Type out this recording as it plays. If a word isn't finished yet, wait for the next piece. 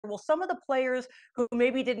will some of the players who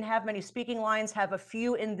maybe didn't have many speaking lines have a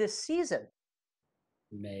few in this season?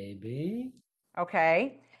 Maybe.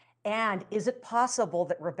 Okay. And is it possible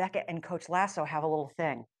that Rebecca and Coach Lasso have a little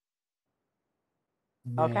thing?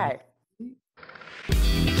 Maybe. Okay.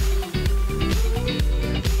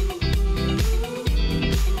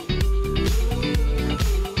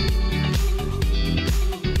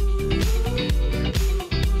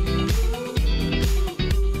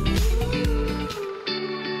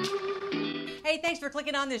 Hey, thanks for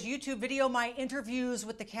clicking on this YouTube video. My interviews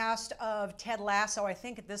with the cast of Ted Lasso. I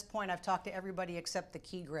think at this point I've talked to everybody except the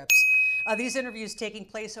key grips. These interviews taking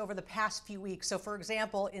place over the past few weeks. So for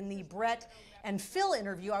example, in the Brett and Phil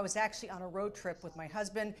interview, I was actually on a road trip with my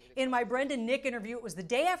husband. In my Brendan Nick interview, it was the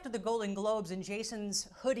day after the Golden Globes and Jason's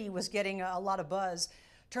hoodie was getting a lot of buzz.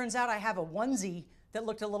 Turns out I have a onesie that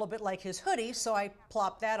looked a little bit like his hoodie, so I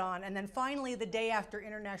plopped that on. And then finally, the day after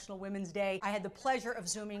International Women's Day, I had the pleasure of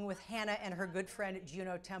Zooming with Hannah and her good friend,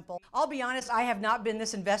 Juno Temple. I'll be honest, I have not been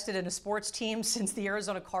this invested in a sports team since the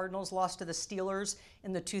Arizona Cardinals lost to the Steelers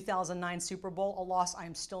in the 2009 Super Bowl, a loss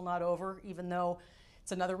I'm still not over, even though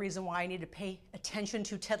it's another reason why I need to pay attention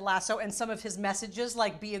to Ted Lasso and some of his messages,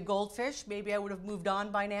 like be a goldfish. Maybe I would have moved on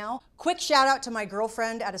by now. Quick shout out to my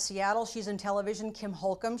girlfriend out of Seattle. She's in television, Kim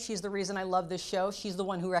Holcomb. She's the reason I love this show. She's the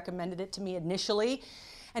one who recommended it to me initially.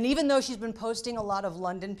 And even though she's been posting a lot of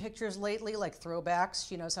London pictures lately, like throwbacks,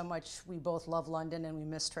 she knows how much we both love London and we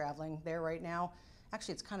miss traveling there right now.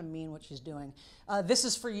 Actually, it's kind of mean what she's doing. This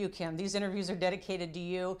is for you, Kim. These interviews are dedicated to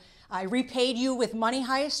you. I repaid you with Money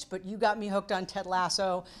Heist, but you got me hooked on Ted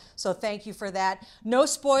Lasso, so thank you for that. No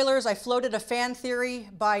spoilers. I floated a fan theory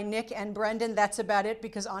by Nick and Brendan. That's about it,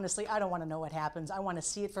 because honestly, I don't want to know what happens. I want to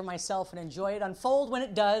see it for myself and enjoy it unfold when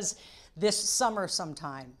it does this summer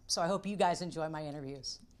sometime. So I hope you guys enjoy my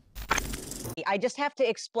interviews. I just have to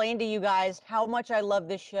explain to you guys how much I love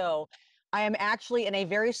this show. I am actually in a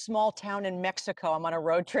very small town in Mexico. I'm on a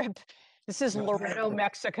road trip. This is Laredo,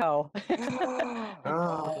 Mexico.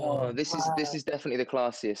 Oh, this is definitely the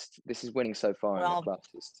classiest. This is winning so far. Well, the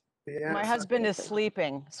classiest. Yeah, my husband is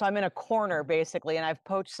sleeping, so I'm in a corner basically, and I've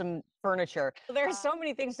poached some furniture. There's so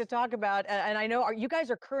many things to talk about, and I know you guys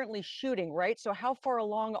are currently shooting, right? So how far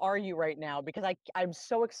along are you right now? Because I'm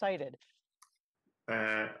so excited.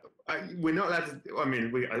 We're not allowed to. I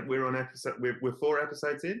mean, we're on episode. We're 4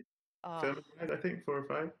 episodes in. I think 4 or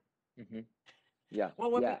 5. Mm-hmm. Yeah.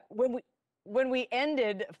 Well, when we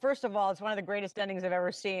ended, first of all, it's one of the greatest endings I've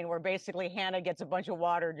ever seen, where basically Hannah gets a bunch of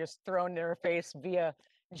water just thrown in her face via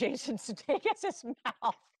Jason Sudeikis'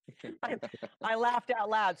 mouth. I laughed out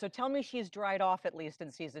loud. So tell me she's dried off at least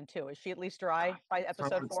in season 2. Is she at least dry by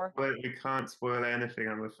episode 4? We can't spoil anything,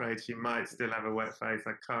 I'm afraid. She might still have a wet face.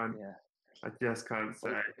 I can't. Yeah. I just can't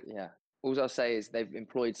say. Yeah. All I'll say is they've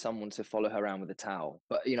employed someone to follow her around with a towel.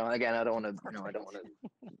 But, again, I don't want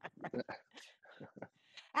to,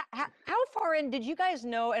 How far in did you guys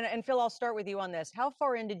know, and Phil, I'll start with you on this. How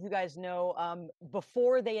far in did you guys know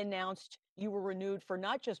before they announced you were renewed for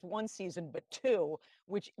not just 1 season, but 2,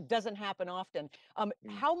 which doesn't happen often?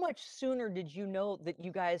 How much sooner did you know that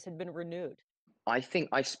you guys had been renewed? I think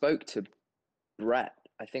I spoke to Brett.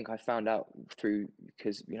 I think I found out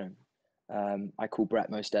because, I call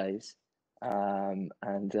Brett most days. And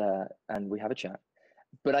we have a chat,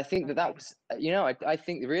 but I think that was, I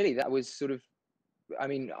think really that was sort of, I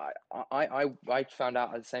mean, I found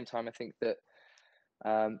out at the same time. I think that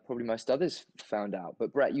probably most others found out,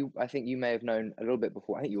 but Brett, I think you may have known a little bit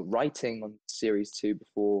before. I think you were writing on series 2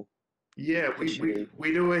 before. Yeah,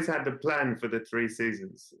 we'd always had the plan for the 3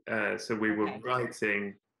 seasons, so we were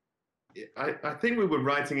writing. I think we were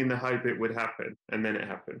writing in the hope it would happen, and then it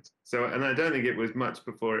happened. So, and I don't think it was much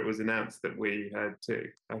before it was announced that we had 2.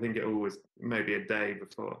 I think it was maybe a day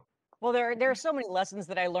before. Well, there are so many lessons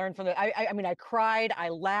that I learned from it. I mean, I cried, I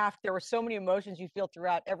laughed. There were so many emotions you feel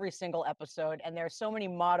throughout every single episode, and there are so many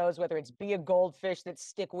mottos, whether it's be a goldfish, that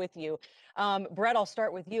stick with you. Brett, I'll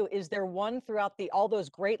start with you. Is there one throughout all those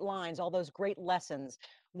great lines, all those great lessons?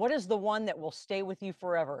 What is the one that will stay with you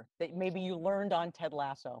forever that maybe you learned on Ted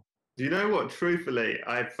Lasso? Do you know what? Truthfully,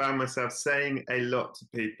 I found myself saying a lot to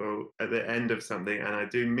people at the end of something, and I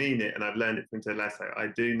do mean it, and I've learned it from Ted Lasso. I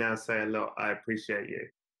do now say a lot, I appreciate you.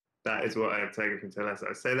 That is what I have taken from Ted Lasso.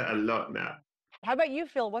 I say that a lot now. How about you,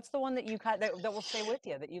 Phil? What's the one that that will stay with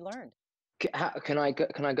you, that you learned? Can I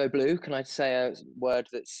go blue? Can I say a word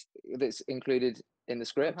that's included in the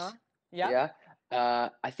script? Yeah.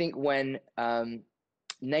 I think when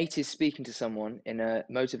Nate is speaking to someone in a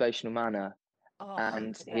motivational manner,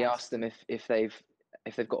 and he asks them if they've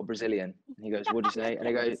got a Brazilian, and he goes, "What do you say?" And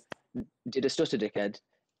he goes, "Did a stutter, dickhead."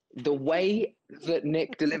 The way that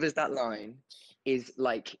Nick delivers that line is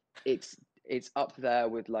like it's up there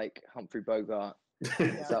with like Humphrey Bogart.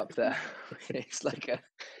 It's up there. It's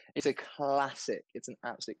a classic. It's an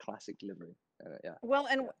absolute classic delivery. Yeah. Well,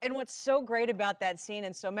 and what's so great about that scene,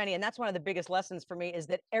 and so many, and that's one of the biggest lessons for me, is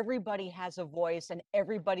that everybody has a voice and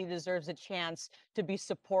everybody deserves a chance to be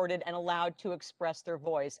supported and allowed to express their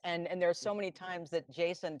voice. And there are so many times that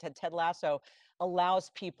Ted Lasso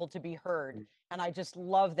allows people to be heard. And I just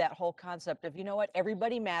love that whole concept of, you know what,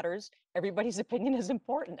 everybody matters, everybody's opinion is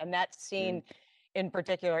important. And that scene in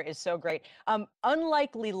particular is so great.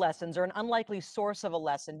 Unlikely lessons, or an unlikely source of a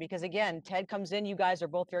lesson, because again, Ted comes in, you guys are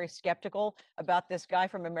both very skeptical about this guy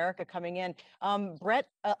from America coming in. Brett,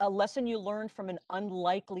 a lesson you learned from an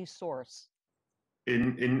unlikely source.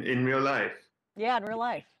 In real life? Yeah, in real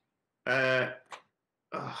life.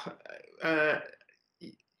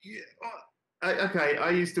 Okay, I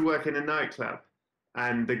used to work in a nightclub,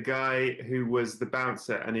 and the guy who was the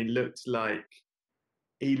bouncer, and he looked like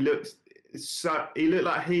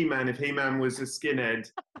He-Man if He-Man was a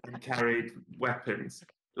skinhead and carried weapons.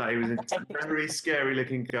 Like, he was a very scary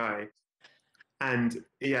looking guy, and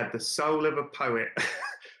he had the soul of a poet.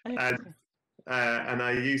 and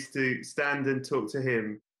I used to stand and talk to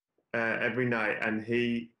him every night, and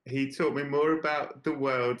he taught me more about the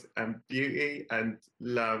world and beauty and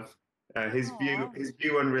love. His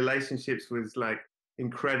view on relationships was like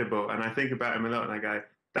incredible, and I think about him a lot, and I go,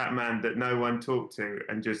 that man that no one talked to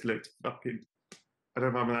and just looked fucking, I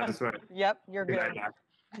don't know if I'm allowed to swear. Yep, you're good.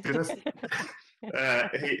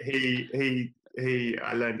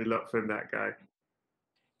 I learned a lot from that guy.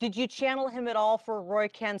 Did you channel him at all for Roy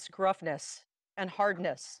Kent's gruffness and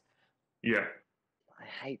hardness? Yeah. I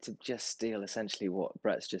hate to just steal essentially what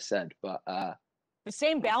Brett's just said, but the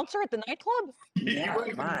same bouncer at the nightclub? Yeah,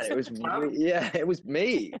 man, it was it was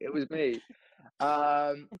me. It was me.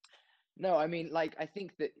 No, I mean, like, I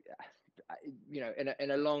think that, you know,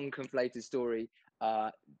 in a long conflated story,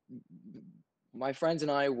 my friends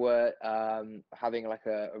and I were having like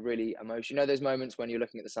a really emotional, you know, those moments when you're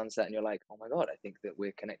looking at the sunset and you're like, oh my God, I think that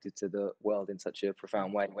we're connected to the world in such a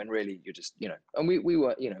profound way, when really you're just, you know, and we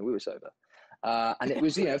were, you know, we were sober. And it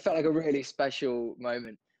was, you know, it felt like a really special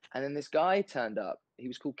moment. And then this guy turned up. He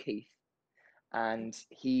was called Keith, and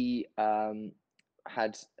he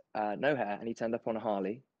had no hair, and he turned up on a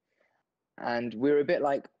Harley. And we were a bit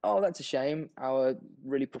like, oh, that's a shame. Our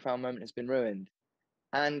really profound moment has been ruined.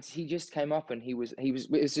 And he just came up, and it was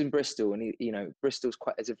in Bristol, and you know, Bristol's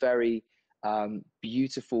it's a very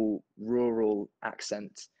beautiful rural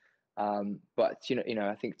accent. But you know,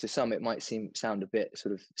 I think to some it might sound a bit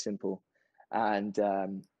sort of simple. And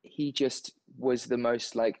he just was the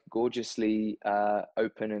most like gorgeously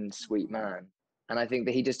open and sweet man. And I think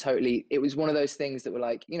that he just totally, it was one of those things that were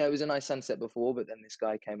like, you know, it was a nice sunset before, but then this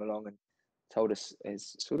guy came along and told us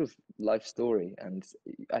his sort of life story. And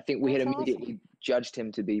I think we had immediately judged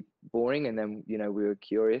him to be boring. And then, you know, we were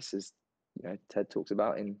curious, as, you know, Ted talks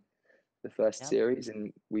about in the first series,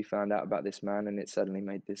 and we found out about this man, and it suddenly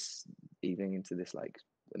made this evening into this like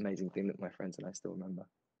amazing thing that my friends and I still remember.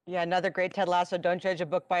 Yeah, another great Ted Lasso. Don't judge a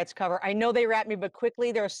book by its cover. I know they wrap me, but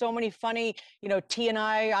quickly, there are so many funny, you know, T and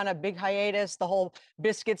I on a big hiatus, the whole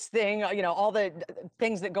biscuits thing, you know, all the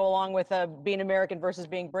things that go along with being American versus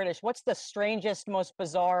being British. What's the strangest, most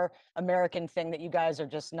bizarre American thing that you guys are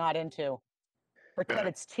just not into? For Ted,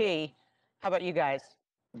 it's tea. How about you guys?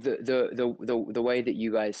 The way that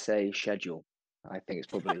you guys say schedule, I think it's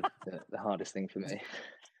probably the hardest thing for me.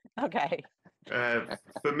 Okay.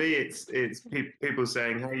 For me, it's people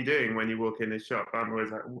saying, "How are you doing?" when you walk in the shop. I'm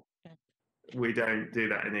always like, "We don't do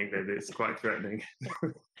that in England. It's quite threatening."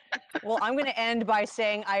 Well, I'm going to end by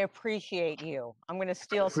saying I appreciate you. I'm going to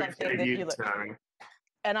steal something that you look.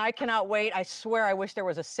 And I cannot wait. I swear, I wish there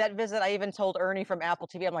was a set visit. I even told Ernie from Apple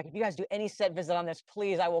TV, I'm like, if you guys do any set visit on this,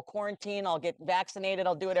 please, I will quarantine. I'll get vaccinated.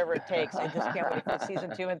 I'll do whatever it takes. I just can't wait for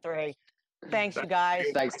season 2 and 3. Thanks, you guys.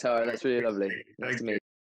 Thanks, Tara. That's really lovely. Nice to meet you.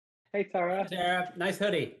 Hey, Tara. Tara, nice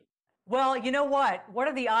hoodie. Well, you know what? What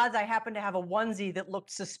are the odds I happen to have a onesie that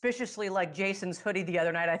looked suspiciously like Jason's hoodie the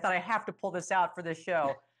other night? I thought I have to pull this out for this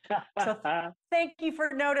show. So thank you for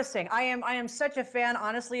noticing. I am such a fan.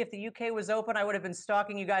 Honestly, if the UK was open, I would have been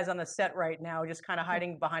stalking you guys on the set right now, just kind of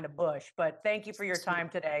hiding behind a bush. But thank you for your time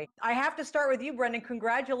today. I have to start with you, Brendan.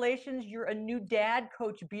 Congratulations. You're a new dad.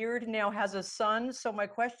 Coach Beard now has a son. So my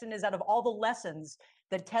question is, out of all the lessons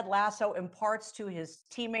that Ted Lasso imparts to his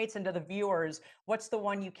teammates and to the viewers, what's the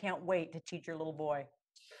one you can't wait to teach your little boy?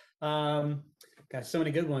 Got so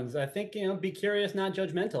many good ones. I think, you know, be curious, not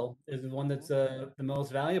judgmental is the one that's the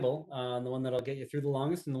most valuable, the one that'll get you through the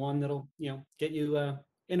longest, and the one that'll, you know, get you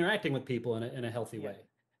interacting with people in a healthy way.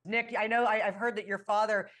 Nick, I know I've heard that your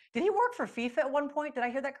father, did he work for FIFA at one point? Did I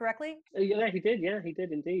hear that correctly? Yeah, he did. Yeah, he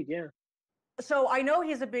did indeed. Yeah. So I know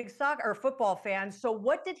he's a big soccer or football fan. So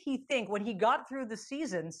what did he think when he got through the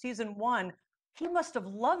season 1? He must have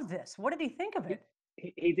loved this. What did he think of it?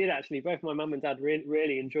 He did actually. Both my mum and dad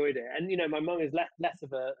really enjoyed it, and my mum is less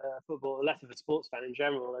of a football, less of a sports fan in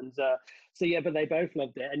general, and so yeah, but they both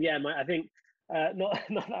loved it, and yeah, I think not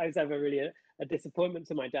that I was ever really a disappointment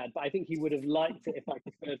to my dad, but I think he would have liked it if I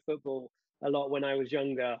preferred football a lot when I was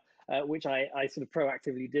younger, which I sort of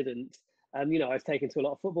proactively didn't. I was taken to a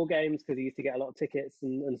lot of football games because he used to get a lot of tickets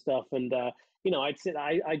and stuff, and I'd sit.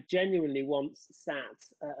 I genuinely once sat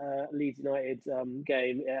at a Leeds United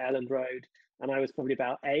game at Elland Road, and I was probably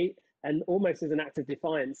about 8. And almost as an act of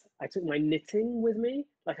defiance, I took my knitting with me.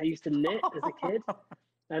 Like I used to knit as a kid,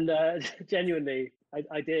 and genuinely,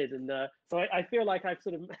 I did. And so I feel like I've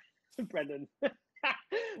sort of, Brendan.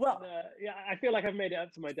 Well, yeah, I feel like I've made it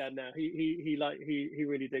up to my dad now. He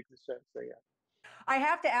really digs the show. So yeah. I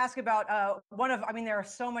have to ask about there are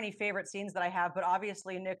so many favorite scenes that I have, but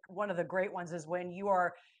obviously, Nick, one of the great ones is when you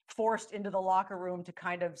are forced into the locker room to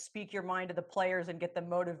kind of speak your mind to the players and get them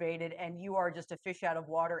motivated, and you are just a fish out of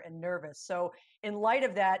water and nervous. So in light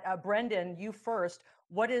of that, Brendan, you first,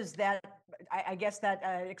 what is that, I guess that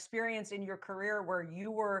experience in your career where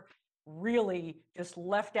you were really just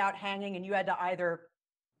left out hanging and you had to either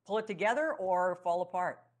pull it together or fall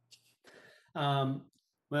apart?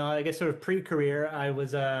 Well, I guess sort of pre-career, I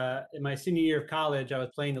was in my senior year of college, I was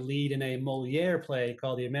playing the lead in a Moliere play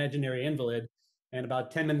called The Imaginary Invalid. And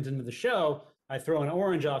about 10 minutes into the show, I throw an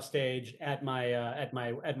orange off stage at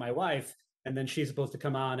my wife, and then she's supposed to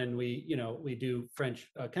come on and we do French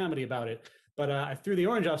comedy about it. But I threw the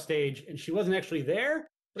orange off stage and she wasn't actually there.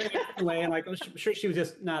 But anyway, I'm like, oh, sure, she was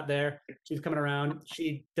just not there. She's coming around.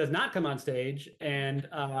 She does not come on stage, and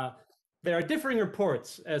there are differing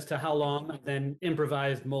reports as to how long I then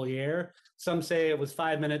improvised Moliere. Some say it was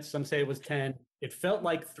 5 minutes, some say it was 10. It felt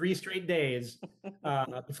like 3 straight days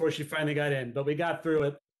before she finally got in, but we got through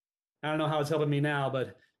it. I don't know how it's helping me now,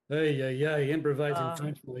 but improvising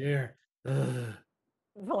French Moliere.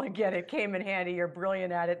 Well, again, it came in handy. You're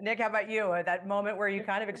brilliant at it. Nick, how about you? That moment where you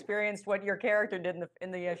kind of experienced what your character did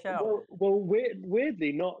in the show. Well,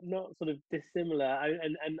 weirdly, not sort of dissimilar.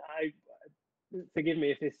 And I forgive me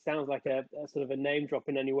if this sounds like a sort of a name drop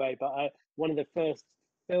in any way, but one of the first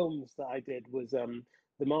films that I did was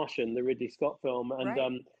The Martian, the Ridley Scott film, and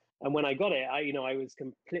right. And when I got it, I was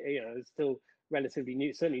completely, I was still relatively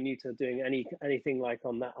new, certainly new to doing anything like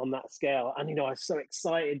on that scale, and I was so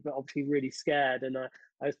excited, but obviously really scared, and I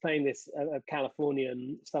was playing this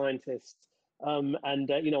Californian scientist. And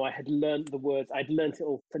I had learned the words. I'd learned it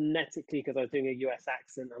all phonetically because I was doing a US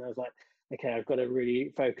accent, and I was like, okay, I've got to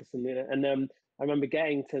really focus on it. And I remember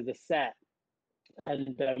getting to the set,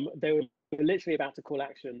 and they were literally about to call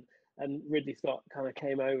action, and Ridley Scott kind of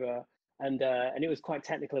came over, and it was quite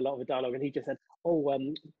technical, a lot of the dialogue, and he just said, "Oh,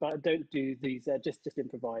 but don't do these. Just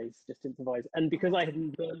improvise, just improvise." And because I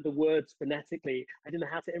hadn't learned the words phonetically, I didn't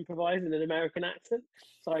know how to improvise in an American accent,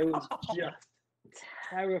 so I was just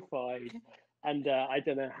terrified. And I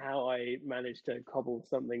don't know how I managed to cobble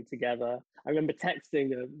something together. I remember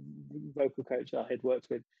texting a vocal coach that I had worked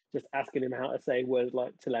with, just asking him how to say words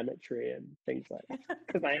like telemetry and things like that,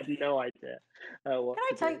 because I had no idea what Can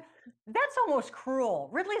I tell you, that's almost cruel.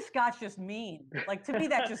 Ridley Scott's just mean. Like, to me,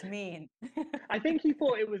 that's just mean. I think he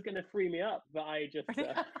thought it was going to free me up, but I just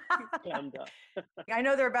clammed up. I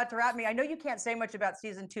know they're about to wrap me. I know you can't say much about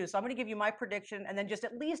season 2, so I'm going to give you my prediction and then just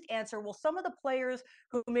at least answer, will some of the players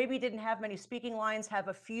who maybe didn't have many speaking lines have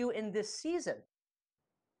a few in this season?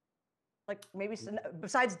 Like maybe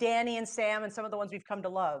besides Danny and Sam and some of the ones we've come to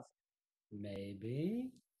love.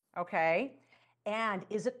 Maybe. Okay. And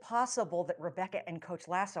is it possible that Rebecca and Coach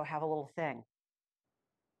Lasso have a little thing?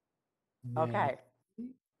 Maybe. Okay.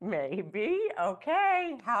 Maybe.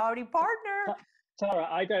 Okay. Howdy, partner. Tara,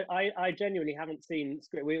 I genuinely haven't seen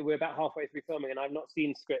script. We're about halfway through filming, and I've not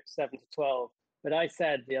seen script 7 to 12. But I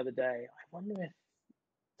said the other day, I wonder if,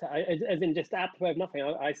 as in just apropos of nothing,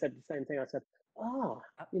 I said the same thing. I said,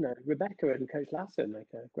 Rebecca and Coach Lasso make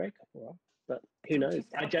a great couple, right? But who knows?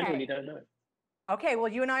 I genuinely don't know. Okay,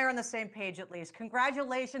 well, you and I are on the same page at least.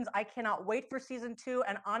 Congratulations. I cannot wait for season 2.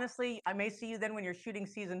 And honestly, I may see you then when you're shooting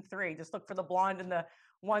season 3. Just look for the blonde and the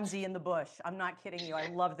onesie in the bush. I'm not kidding you. I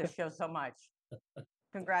love this show so much.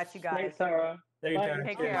 Congrats, you guys. Thanks, Sarah. Take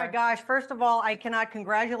care. Oh my gosh. First of all, I cannot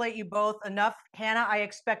congratulate you both enough. Hannah, I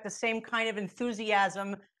expect the same kind of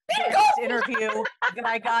enthusiasm for this interview that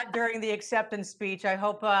I got during the acceptance speech. I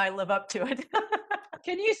hope I live up to it.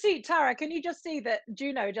 Can you see, Tara, can you just see that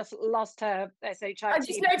Juno just lost her SHIT?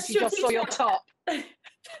 She just saw your top.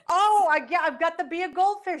 Oh, I've got the Be a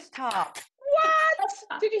Goldfish top.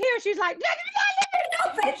 What? Did you hear? She's like,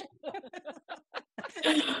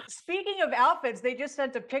 Speaking of outfits, they just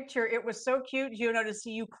sent a picture. It was so cute, Juno, to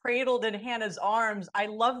see you cradled in Hannah's arms. I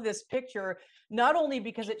love this picture, not only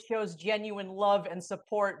because it shows genuine love and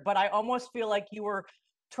support, but I almost feel like you were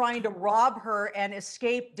trying to rob her and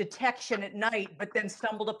escape detection at night, but then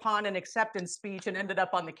stumbled upon an acceptance speech and ended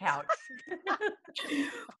up on the couch.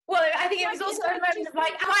 Well, I think it was also a moment of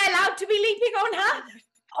like, am I allowed to be leaping on her?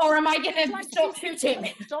 Or am I going to stop shooting?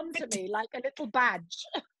 onto me like a little badge.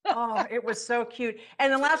 Oh, it was so cute.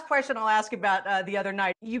 And the last question I'll ask about the other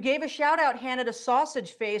night, you gave a shout out, Hannah, to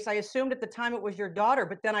Sausage Face. I assumed at the time it was your daughter,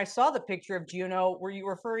 but then I saw the picture of Juno. Were you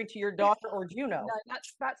referring to your daughter or Juno? No,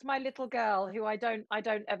 that's my little girl who I don't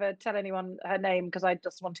ever tell anyone her name because I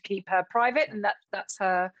just want to keep her private, and that's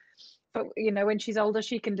her. But you know, when she's older,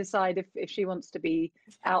 she can decide if she wants to be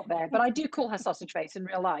out there. But I do call her Sausage Face in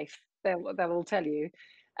real life. They will tell you.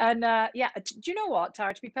 And yeah, do you know what,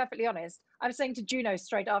 Tara? To be perfectly honest, I was saying to Juno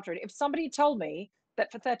straight after it, if somebody told me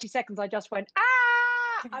that for 30 seconds I just went,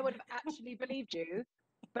 ah, I would have actually believed you.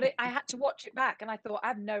 But I had to watch it back, and I thought I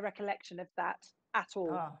have no recollection of that at all.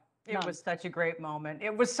 Oh, it was such a great moment.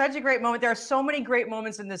 It was such a great moment. There are so many great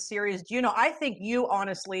moments in this series. Juno, I think you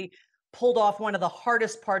honestly pulled off one of the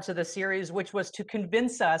hardest parts of the series, which was to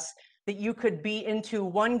convince us that you could be into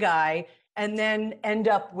one guy and then end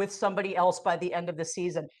up with somebody else by the end of the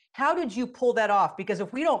season. How did you pull that off? Because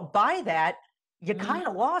if we don't buy that, you kind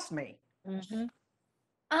of lost me. Mm-hmm.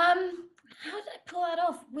 How did I pull that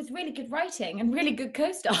off? With really good writing and really good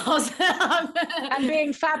co-stars. And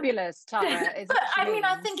being fabulous, Tara. But I mean,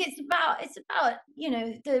 I think it's about you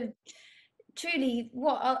know, the truly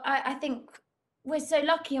what I think we're so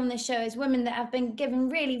lucky on this show as women that have been given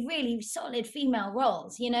really, really solid female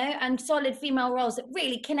roles, you know, and solid female roles that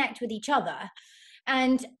really connect with each other.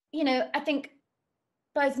 And, you know, I think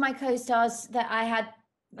both my co-stars that I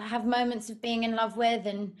have moments of being in love with,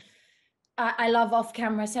 and I love off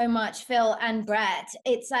camera so much, Phil and Brett.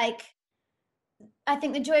 It's like, I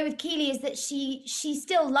think the joy with Keely is that she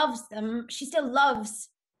still loves them. She still loves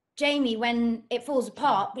Jamie when it falls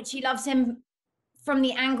apart, but she loves him from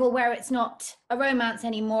the angle where it's not a romance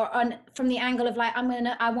anymore, and from the angle of like, I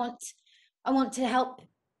want to help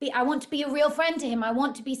I want to be a real friend to him. I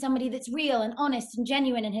want to be somebody that's real and honest and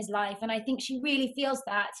genuine in his life. And I think she really feels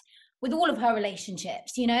that with all of her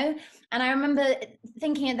relationships, you know? And I remember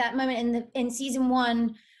thinking at that moment in season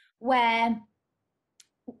 1 where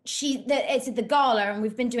it's at the gala and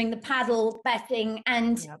we've been doing the paddle betting,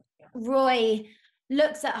 and Roy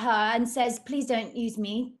looks at her and says, please don't use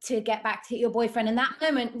me to get back to your boyfriend. And that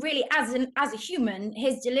moment, really, as a human,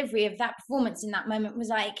 his delivery of that performance in that moment was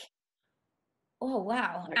like, oh,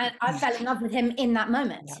 wow. And I fell in love with him in that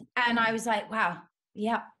moment. And I was like, wow,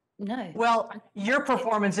 no. Well, your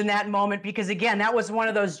performance in that moment, because again, that was one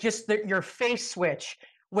of those, your face switch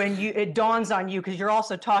when it dawns on you, because you're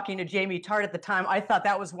also talking to Jamie Tart at the time. I thought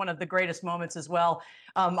that was one of the greatest moments as well.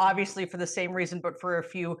 Obviously for the same reason, but for a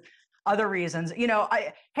few other reasons. You know,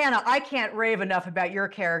 Hannah, I can't rave enough about your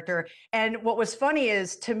character. And what was funny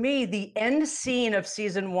is, to me, the end scene of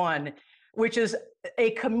season 1, which is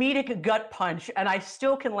a comedic gut punch, and I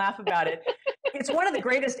still can laugh about it. It's one of the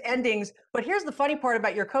greatest endings. But here's the funny part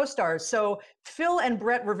about your co-stars. So Phil and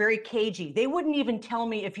Brett were very cagey. They wouldn't even tell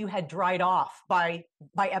me if you had dried off by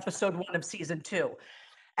episode 1 of season 2.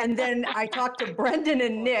 And then I talked to Brendan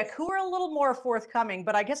and Nick, who are a little more forthcoming.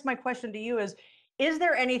 But I guess my question to you is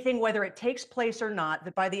there anything, whether it takes place or not,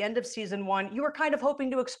 that by the end of season 1, you were kind of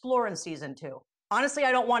hoping to explore in season 2? Honestly,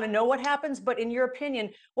 I don't want to know what happens, but in your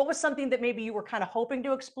opinion, what was something that maybe you were kind of hoping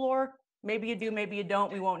to explore? Maybe you do, maybe you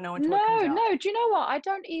don't. We won't know until it comes out. No. Do you know what?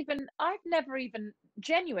 I've never even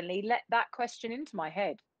genuinely let that question into my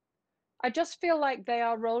head. I just feel like they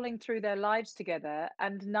are rolling through their lives together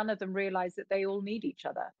and none of them realize that they all need each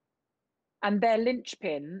other. And their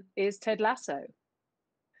linchpin is Ted Lasso.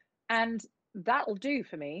 And that'll do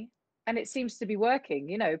for me. And it seems to be working.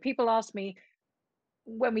 You know, people ask me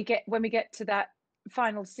when we get to that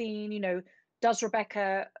final scene, you know, does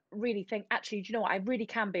Rebecca really think, actually, do you know what, I really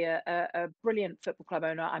can be a brilliant football club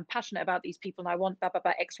owner. I'm passionate about these people and I want blah, blah,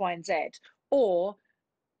 blah, X, Y, and Z. Or,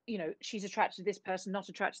 you know, she's attracted to this person, not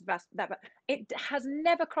attracted to that. But it has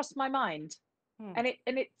never crossed my mind. And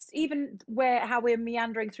it's even how we're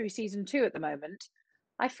meandering through season 2 at the moment.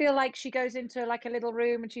 I feel like she goes into like a little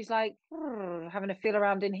room and she's like having a feel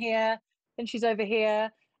around in here, then she's over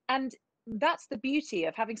here. And that's the beauty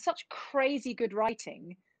of having such crazy good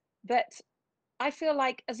writing, that I feel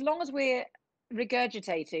like as long as we're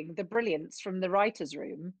regurgitating the brilliance from the writer's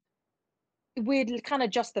room, we're kind of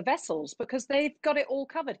just the vessels because they've got it all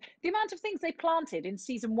covered. The amount of things they planted in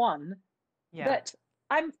season 1 that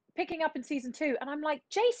I'm picking up in season 2, and I'm like,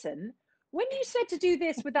 Jason, when you said to do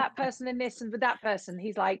this with that person and this and with that person,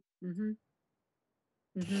 he's like, I'm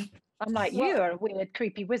like, you are a weird,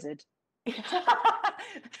 creepy wizard.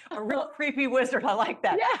 A real creepy wizard. I like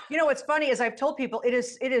that. Yeah. You know, what's funny is I've told people it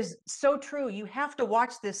is so true. You have to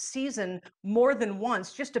watch this season more than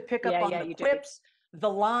once just to pick up on the quips, the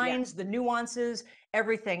lines, the nuances,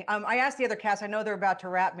 everything. I asked the other cast, I know they're about to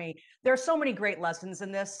wrap me. There are so many great lessons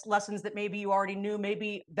in this, lessons that maybe you already knew,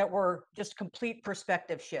 maybe that were just complete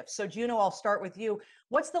perspective shifts. So Juno, I'll start with you.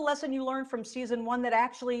 What's the lesson you learned from season 1 that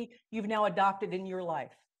actually you've now adopted in your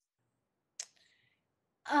life?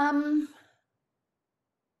 Can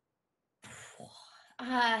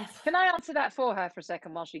I answer that for her for a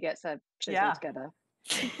second while she gets her chisel together?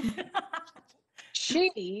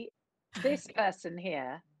 This person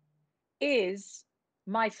here is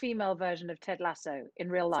my female version of Ted Lasso in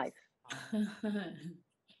real life.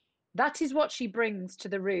 That is what she brings to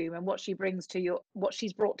the room and what she brings to what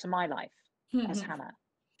she's brought to my life as Hannah.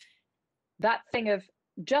 That thing of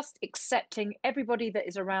just accepting everybody that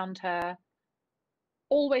is around her,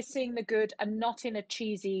 always seeing the good and not in a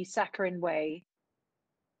cheesy, saccharine way.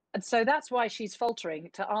 And so that's why she's faltering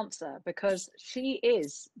to answer, because she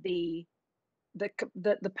is the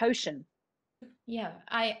potion. Yeah,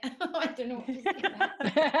 I don't know what to say.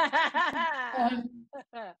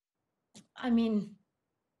 I mean,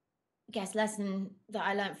 I guess lesson that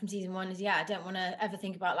I learned from season 1 is I don't want to ever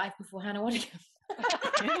think about life before Hannah Waddingham.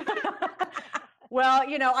 Well,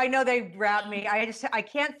 you know, I know they wrapped me. I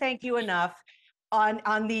can't thank you enough.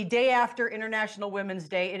 On the day after International Women's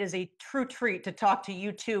Day, it is a true treat to talk to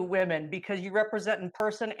you two women because you represent in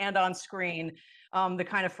person and on screen the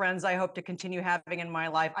kind of friends I hope to continue having in my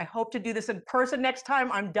life. I hope to do this in person next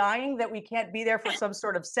time. I'm dying that we can't be there for some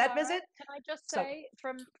sort of set visit. Can I just say,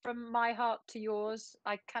 from my heart to yours,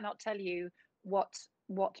 I cannot tell you what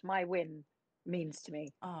my win means to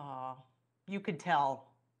me. Oh, you could tell.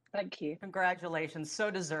 Thank you. Congratulations.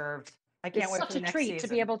 So deserved. I can't wait for the next season. It's such a treat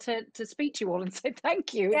to be able to speak to you all and say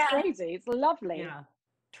thank you. It's crazy. It's lovely. Yeah.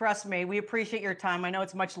 Trust me, we appreciate your time. I know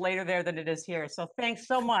it's much later there than it is here. So thanks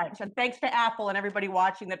so much. And thanks to Apple and everybody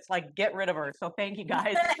watching that's like, get rid of her. So thank you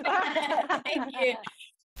guys. Thank you.